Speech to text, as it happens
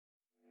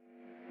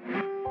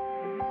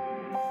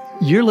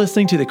You're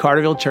listening to the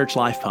Carterville Church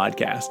Life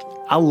Podcast.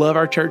 I love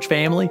our church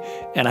family,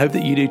 and I hope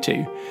that you do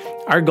too.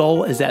 Our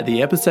goal is that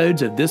the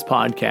episodes of this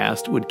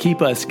podcast would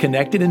keep us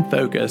connected and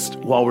focused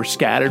while we're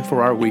scattered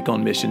for our week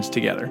on missions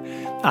together.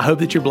 I hope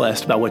that you're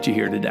blessed by what you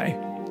hear today.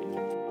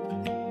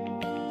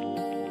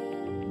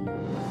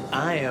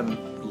 I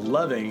am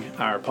loving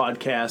our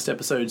podcast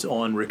episodes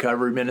on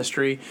recovery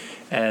ministry.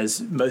 As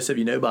most of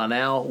you know by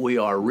now, we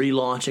are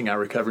relaunching our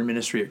recovery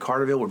ministry at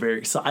Carterville. We're very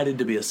excited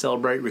to be a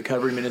Celebrate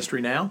Recovery ministry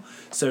now.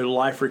 So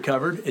Life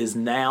Recovered is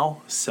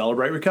now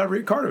Celebrate Recovery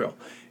at Carterville.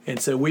 And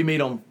so we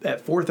meet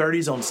at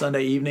 4:30 on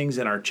Sunday evenings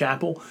in our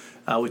chapel,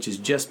 which is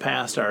just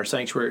past our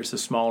sanctuary. It's a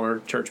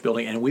smaller church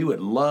building, and we would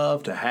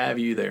love to have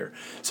you there.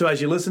 So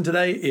as you listen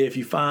today, if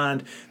you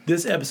find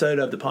this episode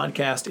of the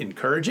podcast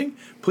encouraging,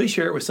 please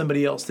share it with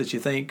somebody else that you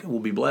think will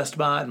be blessed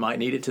by it and might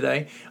need it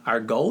today. Our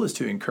goal is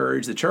to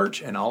encourage the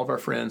church and all of our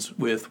friends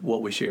with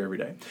what we share every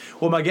day.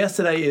 Well, my guest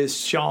today is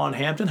Sean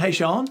Hampton. Hey,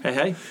 Sean.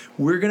 Hey.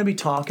 We're going to be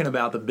talking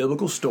about the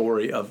biblical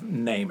story of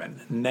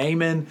Naaman.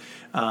 Naaman,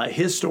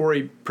 his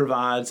story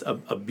provides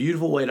a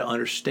beautiful way to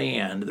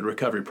understand the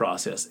recovery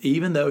process.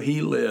 Even though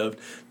he lived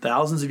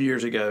thousands of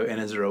years ago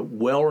and is a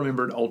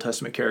well-remembered Old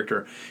Testament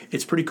character,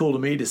 it's pretty cool to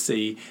me to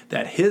see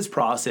that his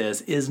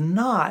process is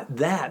not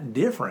that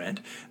different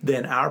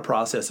than our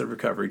process of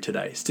recovery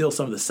today. Still,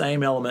 some of the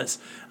same elements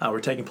were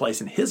taking place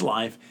in his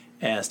life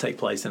as take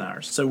place in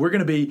ours. So we're going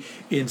to be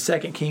in 2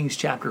 Kings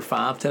chapter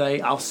 5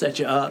 today. I'll set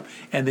you up,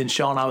 and then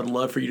Sean, I would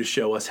love for you to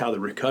show us how the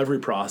recovery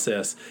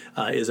process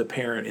is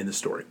apparent in the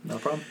story. No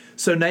problem.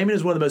 So Naaman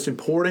is one of the most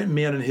important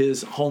men in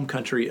his home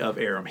country of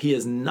Aram. He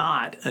is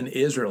not an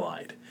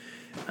Israelite.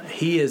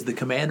 He is the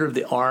commander of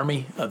the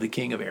army of the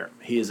king of Aram.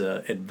 He is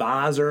an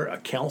advisor, a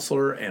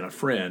counselor, and a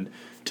friend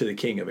to the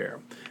king of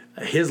Aram.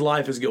 His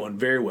life is going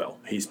very well.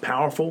 He's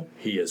powerful.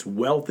 He is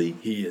wealthy.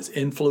 He is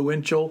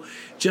influential.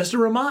 Just a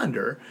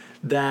reminder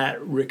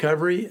that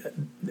recovery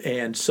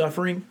and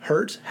suffering,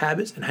 hurts,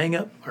 habits, and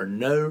hang-up are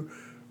no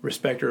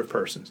respecter of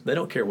persons. They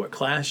don't care what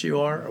class you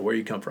are or where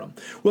you come from.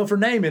 Well, for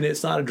Naaman,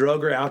 it's not a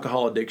drug or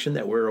alcohol addiction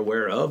that we're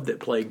aware of that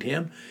plagued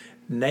him.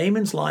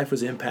 Naaman's life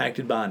was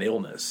impacted by an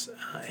illness.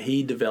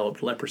 He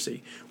developed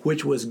leprosy,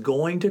 which was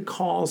going to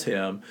cause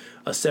him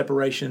a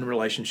separation in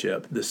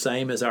relationship, the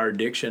same as our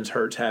addictions,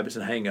 hurts, habits,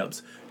 and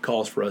hang-ups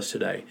cause for us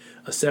today.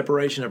 A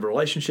separation of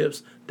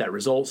relationships that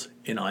results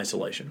in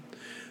isolation.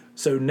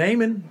 So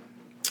Naaman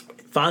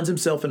finds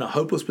himself in a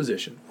hopeless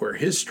position where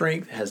his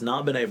strength has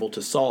not been able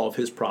to solve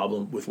his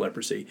problem with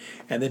leprosy.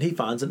 And then he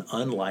finds an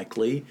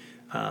unlikely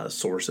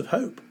source of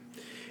hope.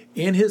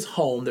 In his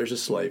home, there's a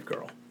slave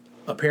girl.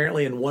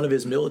 Apparently, in one of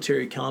his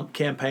military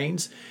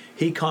campaigns,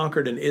 he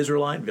conquered an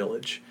Israelite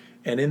village.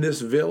 And in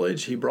this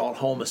village, he brought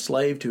home a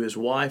slave to his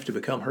wife to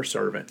become her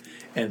servant.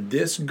 And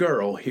this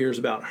girl hears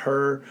about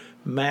her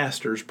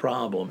master's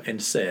problem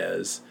and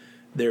says,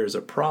 "There is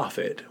a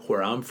prophet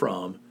where I'm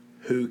from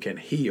who can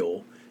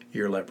heal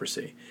your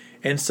leprosy."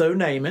 And so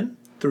Naaman,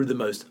 through the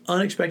most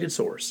unexpected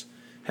source,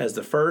 has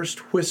the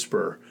first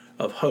whisper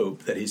of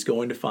hope that he's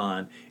going to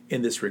find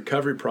in this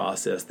recovery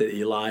process that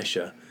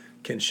Elisha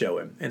can show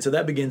him. And so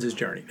that begins his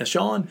journey. Now,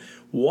 Sean,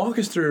 walk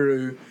us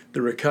through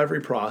the recovery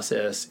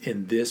process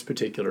in this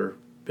particular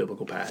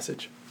biblical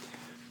passage.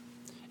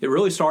 It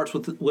really starts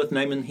with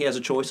Naaman. He has a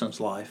choice in his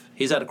life.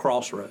 He's at a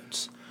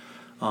crossroads.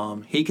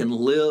 He can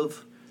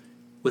live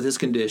with his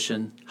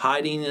condition,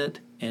 hiding it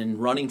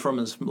and running from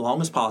it as long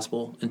as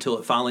possible until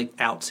it finally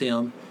outs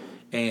him,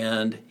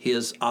 and he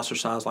is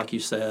ostracized, like you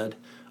said,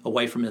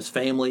 away from his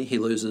family. He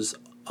loses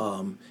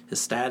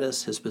his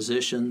status, his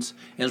positions,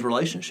 and his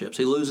relationships.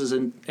 He loses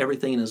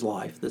everything in his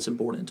life that's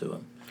important to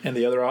him. And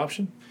the other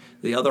option?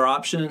 The other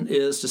option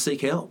is to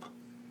seek help,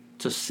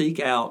 to seek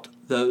out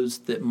those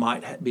that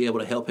might be able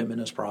to help him in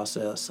his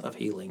process of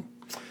healing.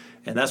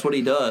 And that's what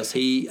he does.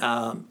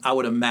 I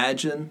would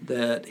imagine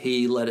that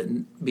he let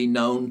it be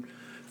known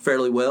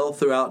fairly well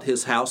throughout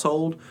his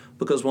household,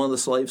 because one of the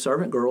slave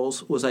servant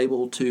girls was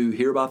able to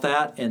hear about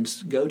that and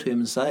go to him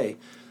and say,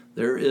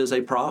 "There is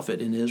a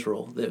prophet in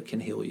Israel that can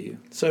heal you."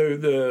 So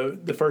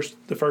the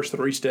first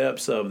three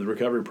steps of the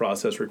recovery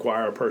process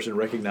require a person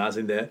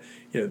recognizing that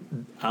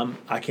I'm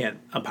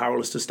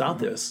powerless to stop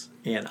this,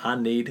 and I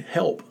need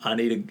help. I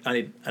need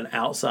an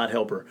outside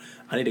helper.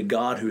 I need a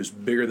God who is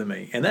bigger than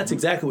me, and that's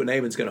exactly what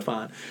Naaman's going to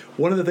find.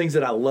 One of the things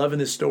that I love in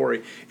this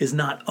story is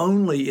not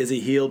only is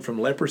he healed from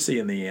leprosy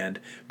in the end,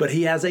 but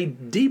he has a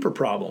deeper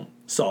problem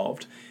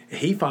solved.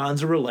 He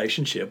finds a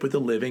relationship with the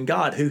living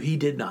God who he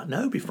did not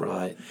know before.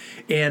 Right.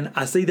 And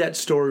I see that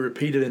story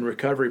repeated in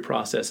recovery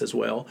process as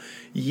well.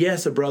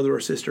 Yes, a brother or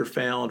sister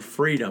found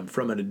freedom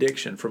from an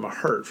addiction, from a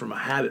hurt, from a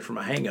habit, from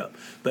a hang-up.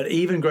 But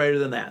even greater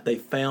than that, they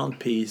found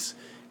peace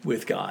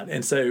with God.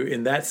 And so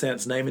in that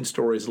sense, Naaman's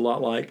story is a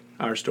lot like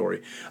our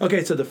story.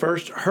 Okay, so the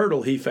first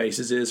hurdle he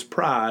faces is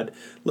pride.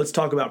 Let's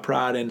talk about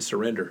pride and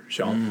surrender,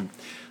 Sean.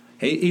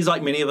 He's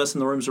like many of us in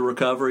the rooms of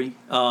recovery.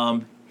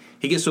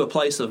 He gets to a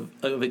place of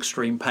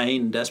extreme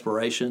pain and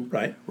desperation,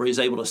 right, where he's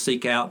able to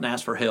seek out and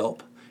ask for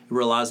help. He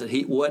realized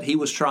that what he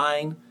was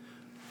trying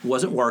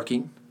wasn't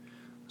working,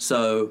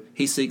 So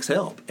he seeks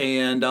help,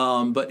 and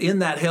but in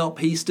that help,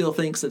 he still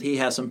thinks that he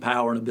has some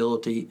power and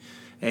ability,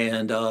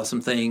 and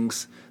some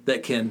things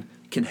that can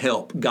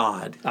help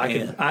God.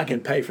 I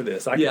can pay for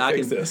this. I can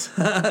fix this.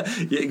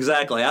 Yeah,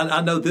 exactly.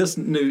 I know this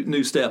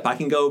new step. I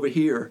can go over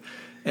here,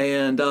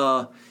 and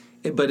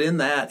but in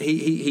that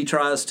he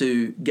tries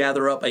to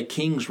gather up a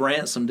king's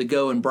ransom to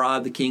go and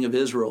bribe the king of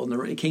Israel, and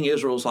the king of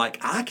Israel's like,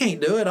 I can't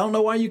do it. I don't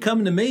know why you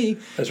coming to me.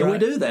 That's and right.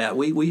 We do that.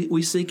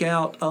 We seek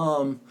out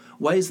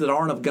ways that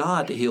aren't of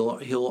God to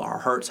heal our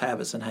hurts,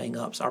 habits, and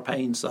hang-ups, our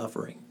pain,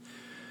 suffering.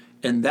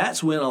 And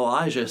that's when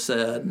Elijah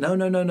said,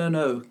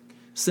 No.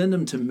 Send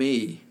him to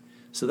me,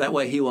 so that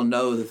way he will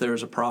know that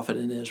there's a prophet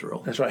in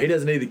Israel. That's right. He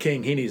doesn't need the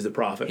king. He needs the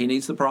prophet. He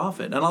needs the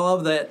prophet. And I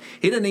love that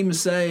he didn't even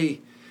say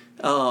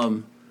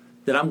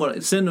that I'm going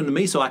to send him to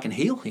me so I can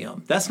heal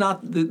him. That's not,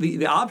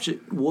 the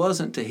object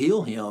wasn't to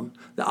heal him.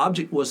 The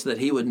object was that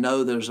he would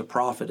know there's a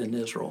prophet in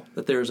Israel,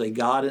 that there's a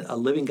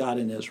living God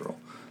in Israel,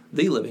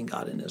 the living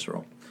God in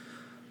Israel.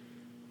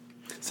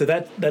 So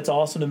that's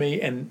awesome to me.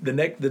 And the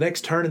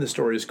next turn in the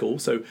story is cool.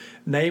 So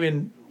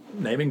Naaman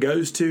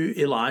goes to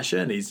Elisha,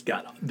 and he's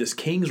got this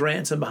king's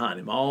ransom behind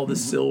him, all the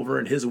silver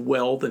and his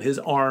wealth and his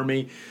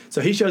army. So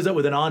he shows up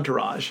with an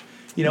entourage,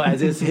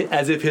 as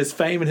if his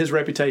fame and his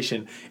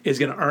reputation is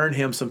going to earn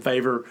him some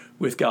favor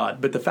with God.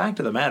 But the fact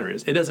of the matter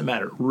is, it doesn't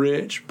matter.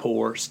 Rich,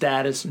 poor,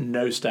 status,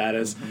 no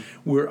status.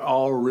 We're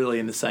all really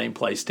in the same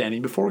place,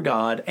 standing before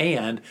God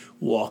and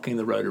walking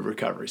the road of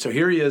recovery. So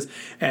here he is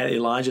at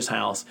Elijah's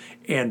house,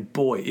 and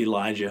boy,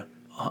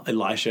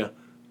 Elisha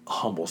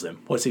humbles him.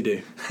 What's he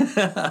do?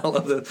 I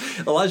love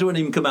that. Elijah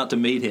wouldn't even come out to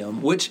meet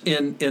him, which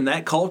in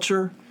that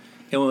culture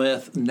and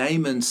with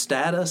Naaman's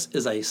status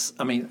is it's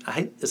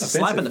a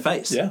slap in the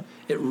face. Yeah.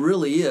 It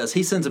really is.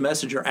 He sends a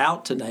messenger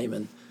out to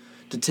Naaman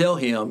to tell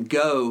him,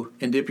 go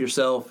and dip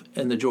yourself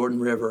in the Jordan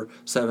River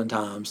 7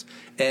 times.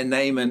 And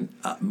Naaman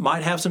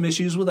might have some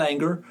issues with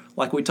anger,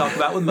 like we talked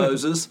about with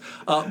Moses,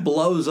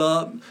 blows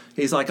up.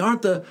 He's like,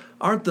 aren't the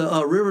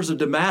rivers of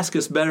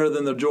Damascus better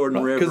than the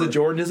Jordan River? Because the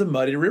Jordan is a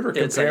muddy river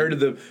compared to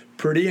the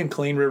pretty and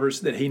clean rivers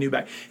that he knew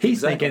back.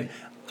 He's thinking,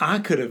 I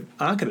could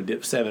have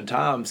dipped 7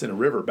 times in a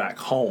river back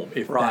home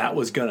if that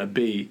was going to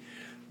be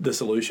the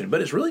solution.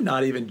 But it's really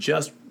not even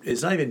just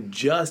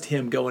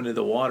him going into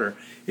the water.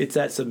 It's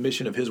that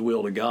submission of his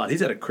will to God.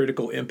 He's at a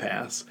critical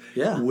impasse.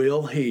 Yeah.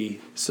 Will he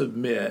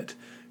submit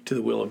to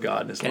the will of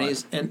God in his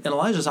life? And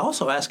Elijah's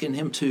also asking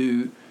him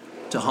to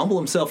humble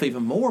himself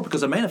even more,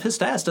 because a man of his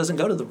status doesn't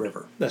go to the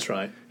river. That's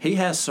right. He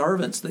has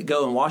servants that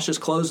go and wash his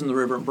clothes in the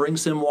river and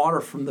brings him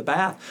water from the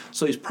bath.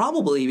 So he's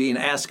probably being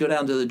asked to go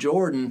down to the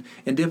Jordan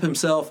and dip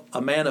himself,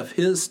 a man of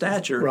his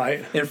stature,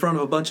 in front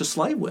of a bunch of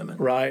slave women.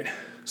 Right.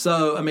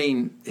 So,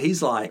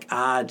 he's like,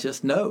 I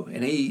just know.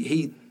 And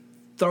he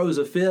throws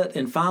a fit,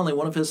 and finally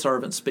one of his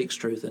servants speaks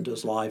truth into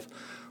his life,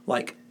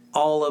 like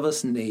all of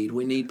us need.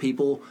 We need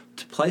people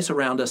to place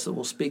around us that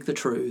will speak the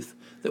truth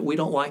that we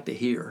don't like to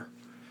hear.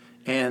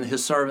 And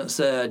his servant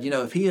said,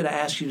 if he had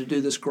asked you to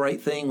do this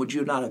great thing, would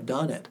you not have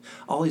done it?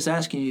 All he's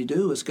asking you to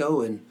do is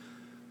go and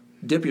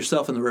dip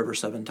yourself in the river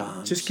 7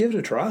 times. Just give it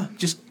a try.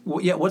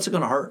 What's it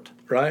going to hurt?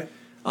 Right.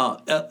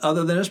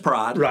 Other than his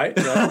pride. Right.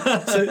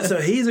 So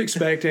he's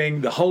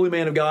expecting the holy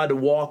man of God to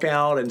walk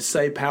out and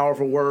say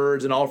powerful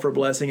words and offer a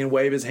blessing and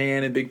wave his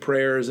hand in big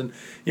prayers and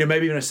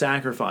maybe even a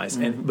sacrifice.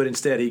 But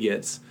instead he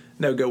gets,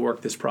 no, go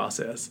work this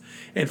process.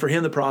 And for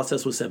him the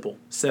process was simple.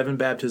 7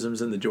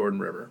 baptisms in the Jordan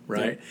River,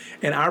 right?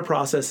 Yeah. And our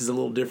process is a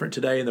little different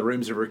today in the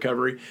rooms of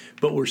recovery,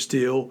 but we're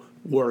still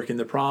working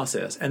the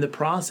process. And the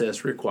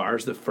process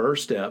requires the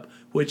first step,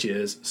 which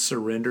is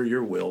surrender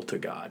your will to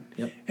God.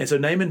 Yep. And so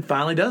Naaman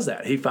finally does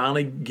that. He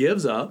finally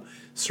gives up,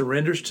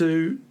 surrenders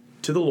to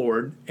the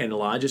Lord and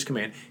Elijah's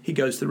command. He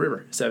goes to the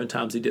river. 7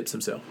 times he dips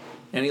himself.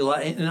 And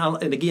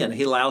again,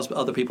 he allows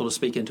other people to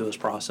speak into his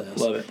process.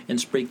 Love it. And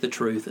speak the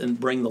truth and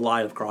bring the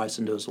light of Christ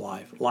into his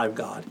life, light of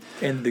God.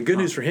 And the good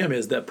news for him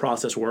is that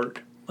process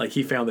worked. Like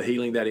he found the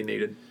healing that he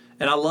needed.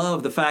 And I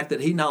love the fact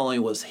that he not only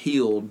was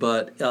healed,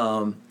 but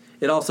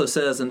it also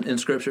says in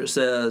Scripture, it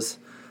says,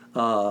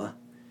 and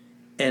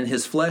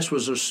his flesh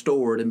was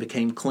restored and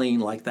became clean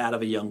like that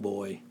of a young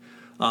boy.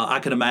 I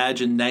can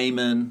imagine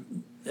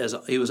Naaman,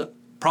 he was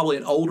probably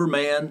an older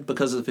man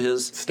because of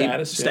his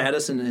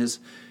status and his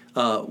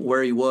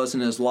where he was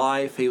in his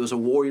life. He was a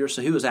warrior,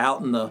 so he was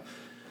out in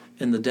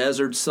the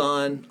desert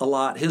sun a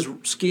lot. His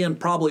skin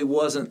probably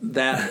wasn't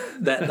that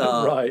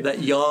right.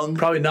 that young.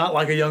 Probably not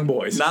like a young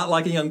boy's. Not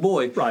like a young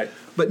boy. Right.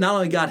 But not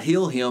only God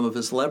healed him of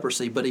his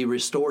leprosy, but he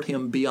restored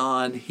him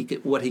beyond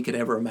what he could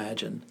ever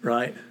imagine.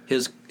 Right.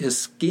 His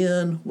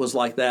skin was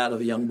like that of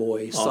a young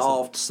boy, awesome.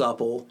 Soft,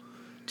 supple,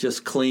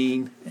 just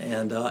clean,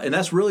 and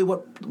that's really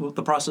what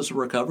the process of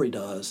recovery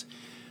does.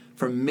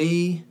 For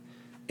me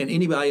and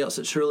anybody else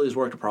that surely has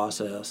worked a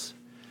process,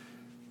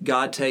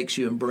 God takes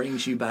you and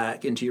brings you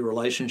back into your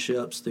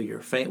relationships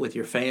with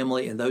your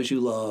family and those you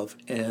love,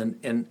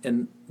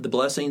 and the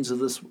blessings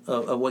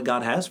of what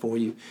God has for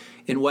you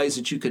in ways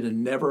that you could have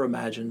never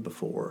imagined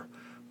before.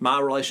 My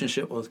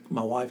relationship with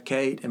my wife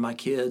Kate and my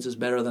kids is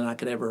better than I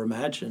could ever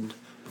imagined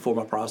for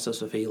my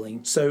process of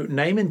healing. So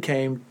Naaman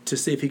came to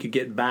see if he could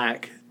get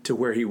back to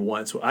where he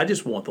once was. I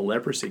just want the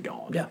leprosy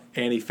gone. Yeah.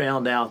 And he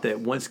found out that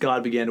once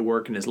God began to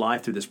work in his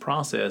life through this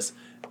process,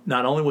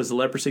 not only was the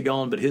leprosy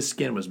gone, but his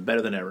skin was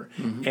better than ever.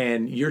 Mm-hmm.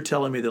 And you're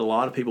telling me that a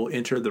lot of people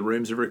enter the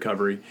rooms of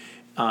recovery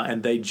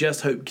and they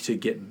just hope to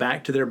get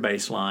back to their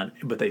baseline,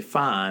 but they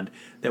find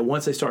that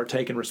once they start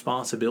taking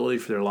responsibility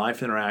for their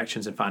life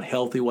interactions and find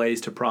healthy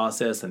ways to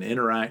process and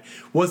interact,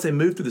 once they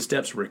move through the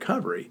steps of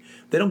recovery,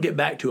 they don't get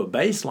back to a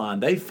baseline.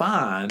 They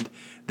find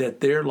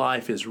that their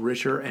life is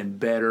richer and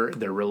better,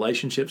 their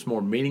relationships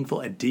more meaningful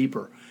and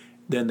deeper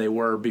than they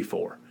were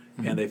before.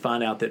 Mm-hmm. And they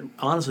find out that,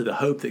 honestly, the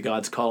hope that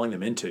God's calling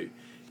them into,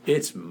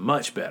 it's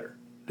much better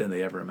than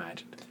they ever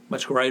imagined.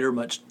 Much greater,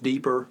 much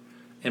deeper,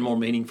 and more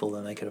meaningful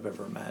than they could have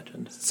ever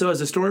imagined. So as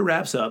the story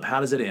wraps up, how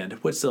does it end?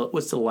 What's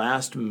the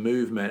last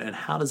movement, and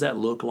how does that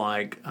look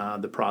like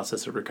the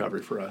process of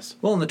recovery for us?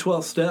 Well, in the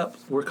 12th step,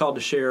 we're called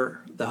to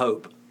share the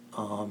hope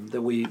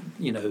that we,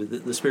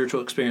 the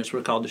spiritual experience,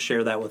 we're called to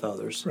share that with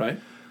others. Right.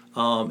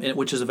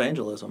 Which is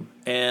evangelism.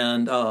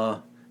 And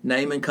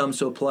Naaman comes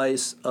to a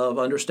place of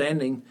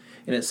understanding,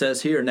 and it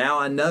says here, "Now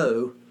I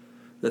know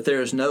that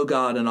there is no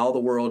God in all the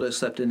world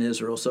except in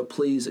Israel, so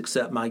please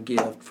accept my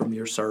gift from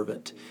your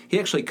servant." He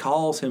actually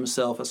calls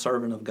himself a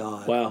servant of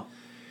God. Wow.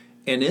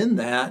 And in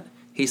that,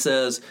 he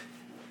says,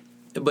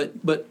 but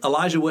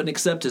Elijah wouldn't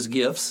accept his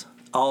gifts,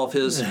 all of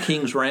his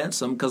king's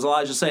ransom, because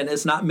Elijah's saying,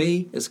 it's not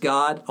me, it's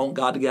God. I want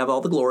God to have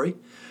all the glory.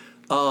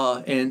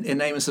 And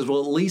Naaman says,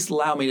 well, at least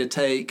allow me to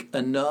take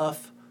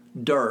enough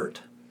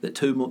dirt that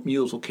 2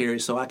 mules will carry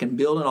so I can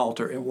build an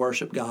altar and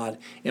worship God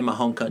in my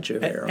home country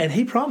of Aram. And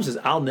he promises,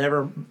 I'll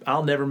never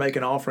make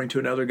an offering to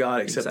another God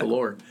except the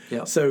Lord.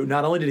 Yep. So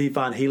not only did he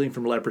find healing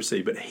from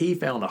leprosy, but he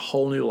found a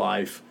whole new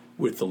life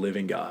with the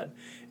living God.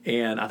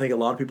 And I think a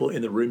lot of people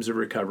in the rooms of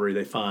recovery,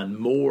 they find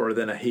more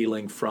than a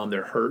healing from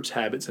their hurts,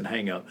 habits, and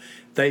hang-up.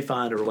 They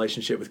find a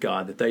relationship with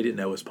God that they didn't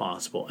know was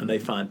possible, and they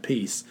find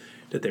peace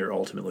that they're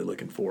ultimately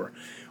looking for.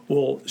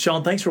 Well,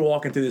 Sean, thanks for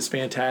walking through this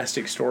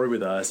fantastic story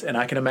with us. And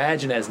I can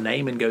imagine as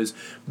Naaman goes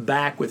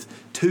back with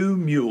 2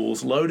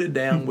 mules loaded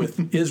down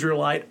with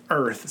Israelite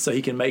earth so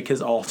he can make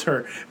his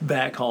altar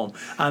back home.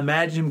 I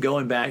imagine him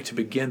going back to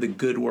begin the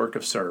good work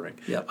of serving,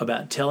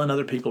 about telling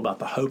other people about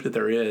the hope that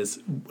there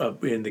is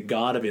in the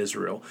God of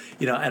Israel.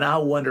 And I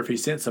wonder if he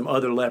sent some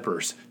other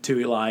lepers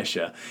to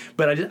Elisha.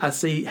 But I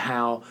see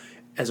how,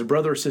 as a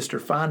brother or sister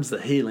finds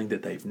the healing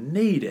that they've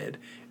needed,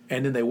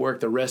 and then they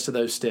work the rest of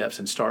those steps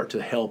and start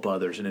to help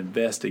others and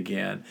invest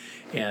again.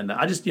 And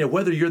I just,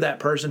 whether you're that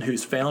person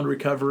who's found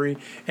recovery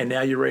and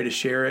now you're ready to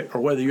share it,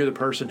 or whether you're the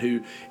person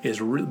who is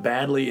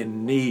badly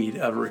in need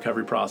of a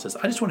recovery process,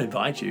 I just want to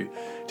invite you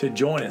to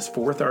join us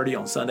 4:30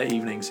 on Sunday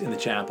evenings in the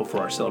chapel for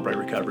our Celebrate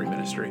Recovery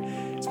ministry.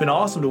 It's been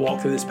awesome to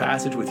walk through this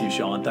passage with you,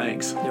 Sean.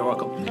 Thanks. You're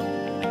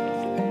welcome.